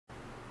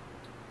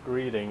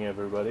Greeting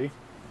everybody,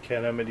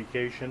 Canna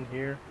Medication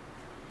here.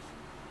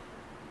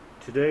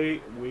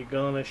 Today we're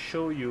gonna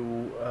show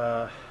you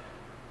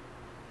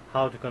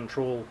how to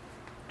control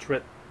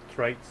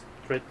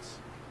thrips,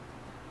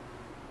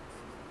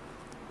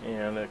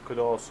 and it could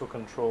also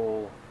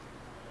control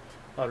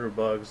other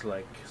bugs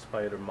like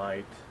spider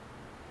mite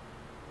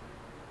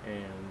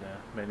and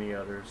many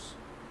others.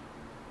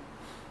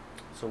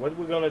 So what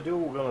we're gonna do,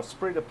 we're gonna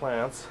spray the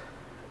plants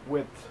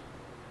with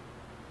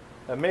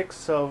a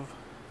mix of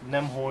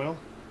neem oil,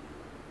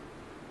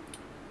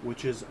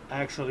 which is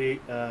actually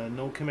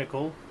no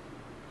chemical.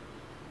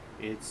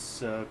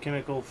 It's a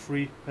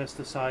chemical-free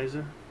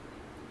pesticizer.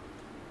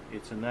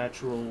 It's a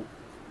natural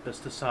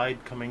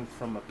pesticide coming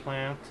from a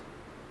plant,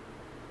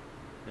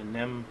 the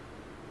neem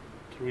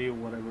tree or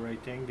whatever. I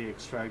think they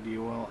extract the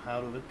oil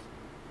out of it,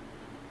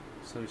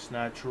 so it's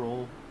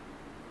natural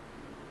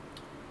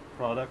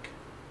product.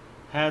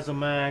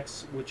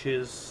 AzaMax, which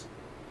is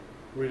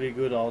really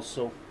good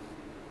also,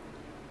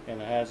 and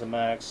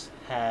AzaMax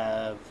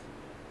have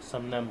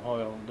some neem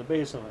oil. The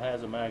base of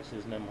AzaMax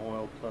is neem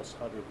oil plus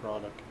other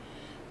product,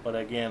 but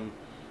again,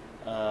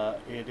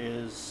 it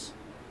is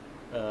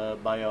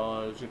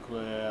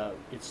biologically,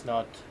 it's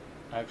not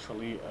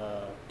actually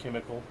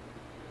chemical,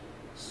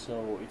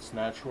 so it's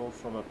natural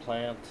from a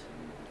plant.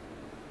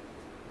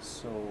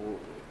 So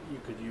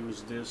you could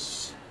use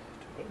this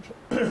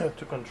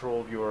to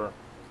control your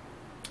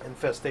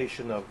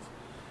infestation of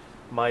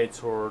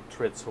mites or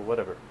thrips or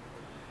whatever.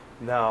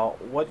 Now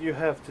what you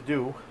have to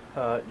do,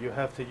 you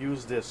have to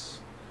use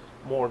this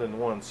more than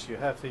once. You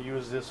have to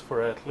use this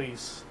for at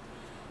least,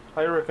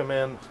 I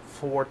recommend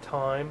 4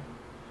 times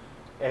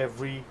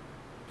every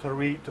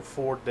 3 to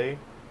 4 days,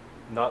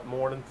 not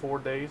more than 4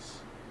 days.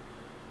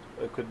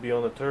 It could be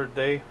on the 3rd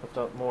day, but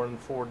not more than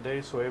 4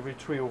 days. So every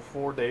 3 or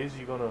 4 days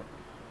you're gonna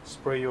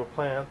spray your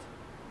plant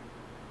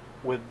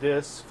with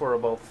this for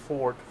about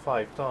 4 to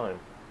 5 times.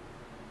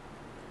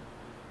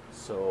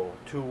 So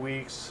 2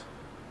 weeks,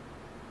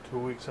 2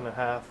 weeks and a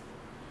half.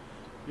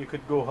 You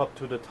could go up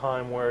to the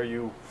time where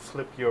you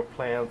flip your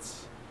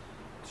plants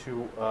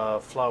to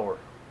flower,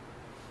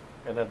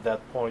 and at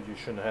that point you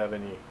shouldn't have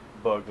any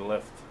bug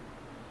left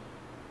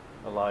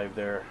alive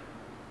there,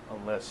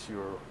 unless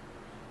you're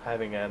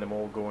having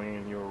animal going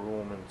in your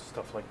room and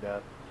stuff like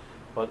that.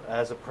 But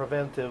as a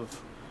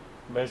preventive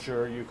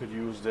measure, you could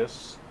use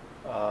this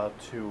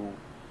to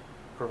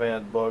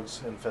prevent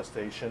bugs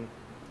infestation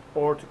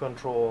or to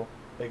control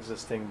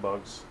existing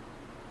bugs.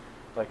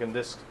 Like in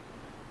this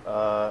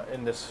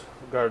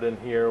garden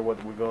here,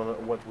 what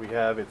we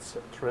have, it's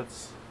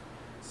thrips,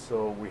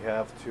 so we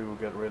have to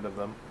get rid of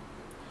them.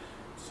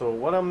 So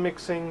what I'm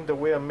mixing, the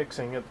way I'm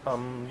mixing it,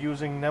 I'm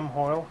using neem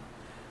oil,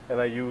 and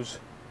I use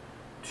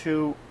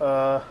 2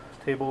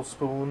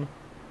 tablespoons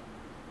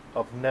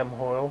of neem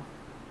oil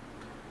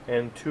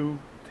and 2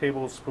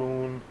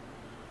 tablespoons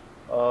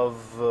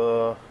of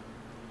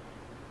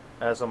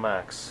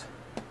AzaMax.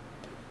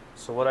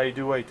 So what I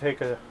do, I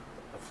take a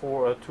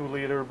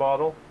 2-liter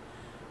bottle.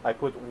 I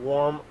put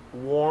warm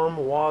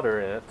water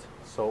in it,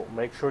 so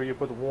make sure you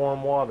put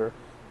warm water.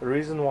 The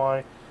reason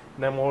why,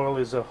 neem oil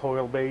is a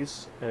oil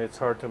base and it's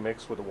hard to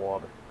mix with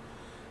water.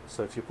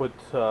 So if you put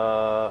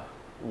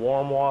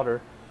warm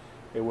water,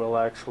 it will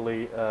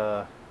actually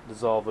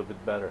dissolve a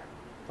bit better.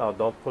 Now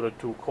don't put it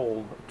too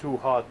cold, too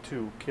hot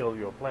to kill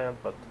your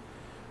plant, but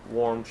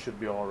warm should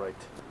be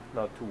alright,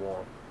 not too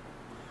warm.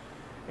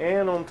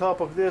 And on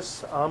top of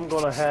this, I'm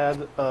gonna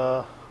add,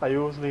 I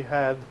usually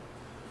add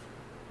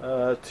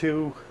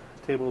 2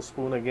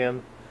 tablespoons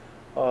again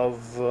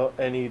of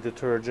any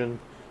detergent,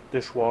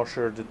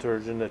 dishwasher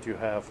detergent that you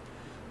have.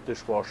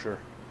 Dishwasher,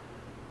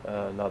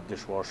 not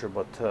dishwasher,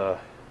 but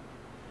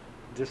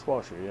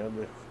dishwasher, yeah,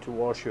 to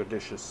wash your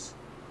dishes.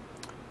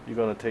 You're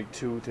gonna take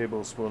 2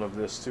 tablespoons of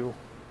this too.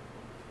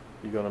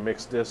 You're gonna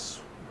mix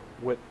this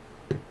with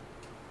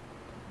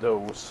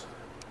those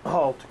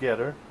all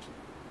together.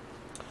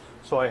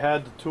 So I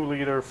had the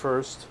 2-liter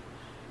first,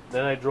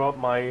 then I dropped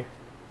my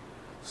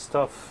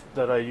stuff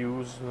that I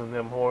use, the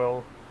neem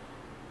oil,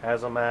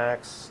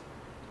 AzaMax,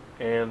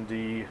 and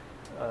the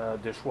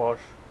dishwash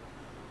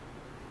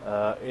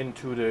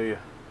into the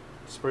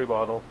spray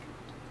bottle,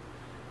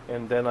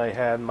 and then I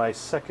had my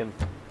second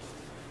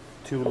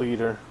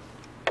 2-liter,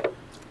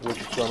 which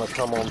is gonna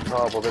come on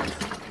top of it,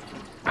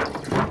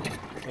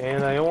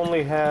 and I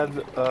only had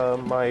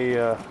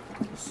my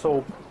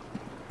soap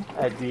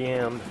at the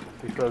end,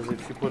 because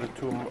if you put it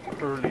too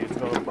early, it's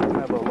gonna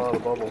have a lot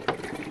of bubble.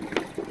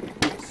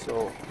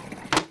 So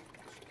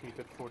keep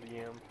it for the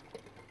end.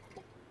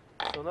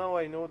 So now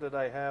I know that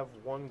I have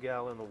 1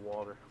 gallon of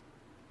water.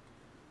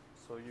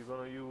 So you're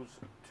gonna use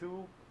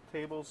 2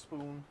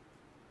 tablespoons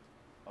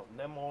of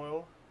neem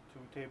oil,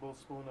 2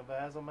 tablespoons of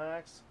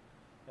AzaMax,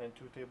 and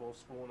 2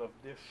 tablespoons of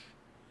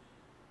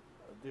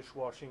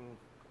dishwashing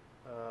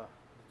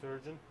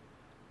detergent,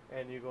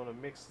 and you're gonna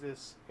mix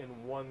this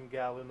in 1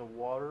 gallon of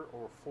water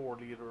or 4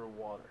 liters of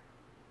water,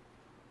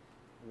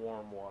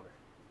 warm water.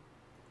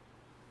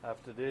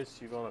 After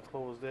this, you're going to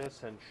close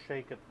this and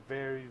shake it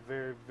very,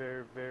 very,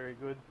 very, very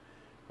good,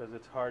 because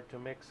it's hard to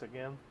mix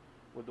again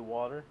with the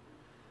water.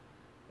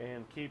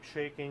 And keep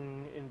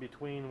shaking in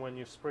between when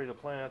you spray the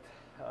plant.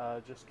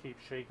 Just keep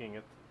shaking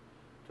it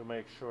to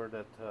make sure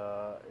that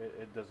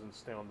it doesn't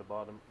stay on the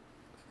bottom.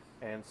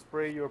 And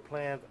spray your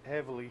plant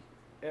heavily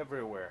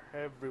everywhere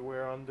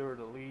under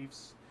the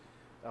leaves,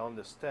 on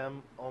the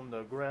stem, on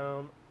the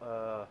ground,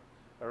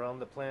 around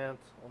the plant,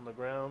 on the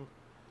ground.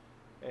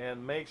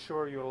 And make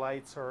sure your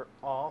lights are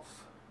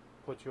off.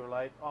 Put your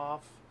light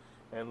off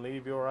and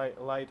leave your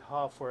light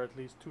off for at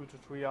least 2 to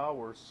 3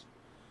 hours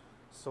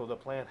so the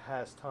plant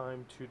has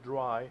time to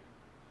dry.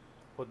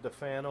 Put the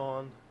fan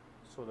on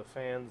so the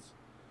fans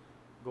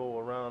go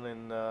around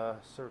and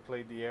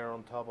circulate the air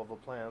on top of the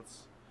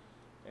plants,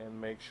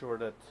 and make sure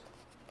that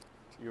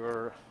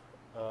your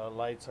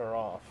lights are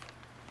off.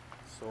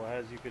 So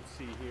as you can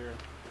see here,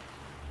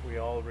 we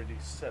already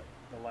set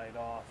the light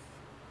off,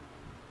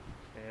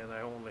 and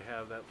I only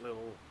have that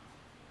little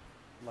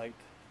light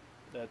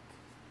that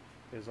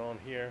is on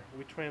here.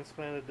 We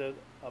transplanted it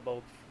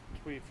about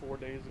 3-4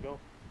 days ago.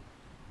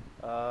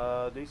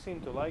 They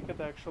seem to like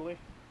it actually.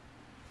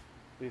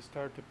 They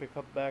start to pick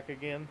up back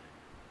again,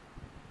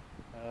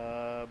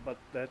 but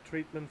that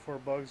treatment for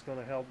bugs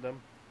gonna help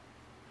them,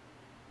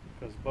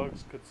 because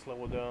bugs could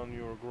slow down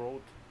your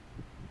growth.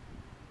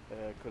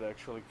 Could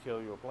actually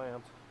kill your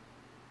plant.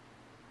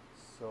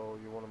 So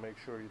you want to make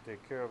sure you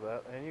take care of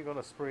that. And you're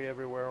gonna spray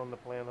everywhere on the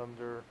plant,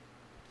 under,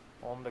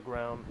 on the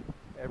ground,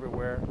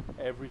 everywhere,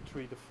 every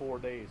 3 to 4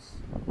 days.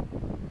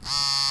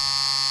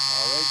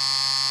 Alright,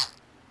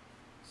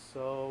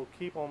 so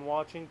keep on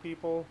watching,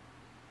 people.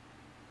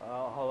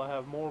 I'll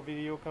have more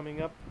video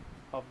coming up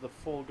of the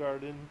full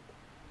garden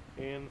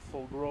in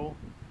full grow,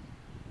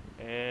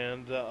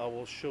 and I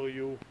will show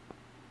you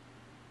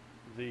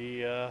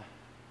the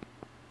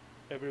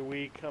every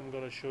week I'm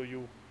going to show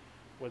you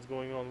what's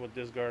going on with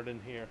this garden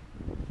here.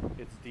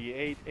 It's the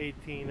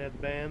 818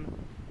 headband.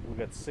 We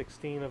got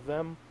 16 of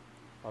them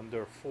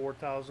under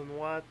 4,000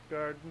 watt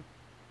garden,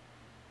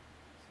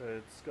 so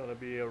it's going to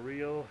be a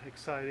real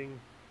exciting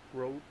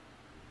growth.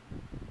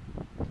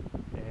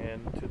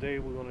 And today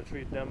we're going to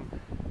treat them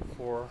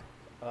for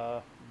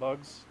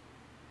bugs,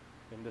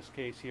 in this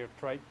case here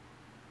thrips,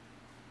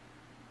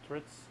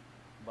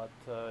 but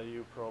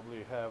you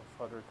probably have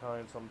other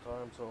kinds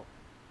sometimes, so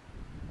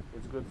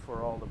it's good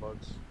for all the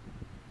bugs.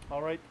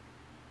 Alright,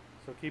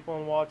 so keep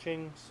on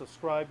watching,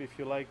 subscribe if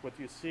you like what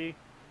you see,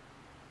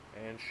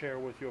 and share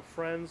with your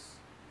friends.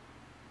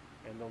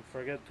 And don't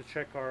forget to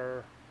check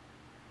our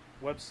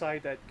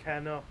website at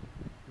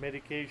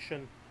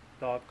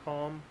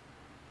canamedication.com.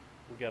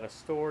 We got a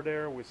store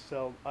there. We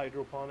sell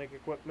hydroponic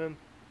equipment,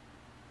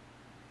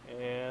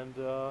 and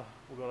we're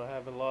gonna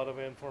have a lot of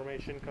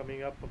information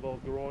coming up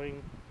about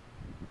growing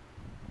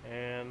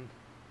and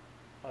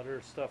other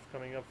stuff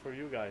coming up for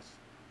you guys.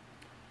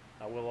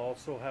 I will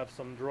also have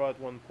some draw at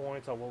one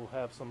point. I will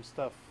have some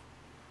stuff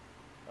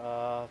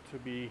to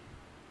be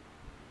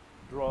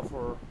draw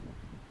for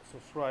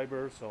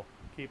subscribers, so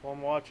keep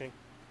on watching.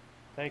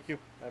 Thank you.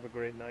 Have a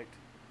great night.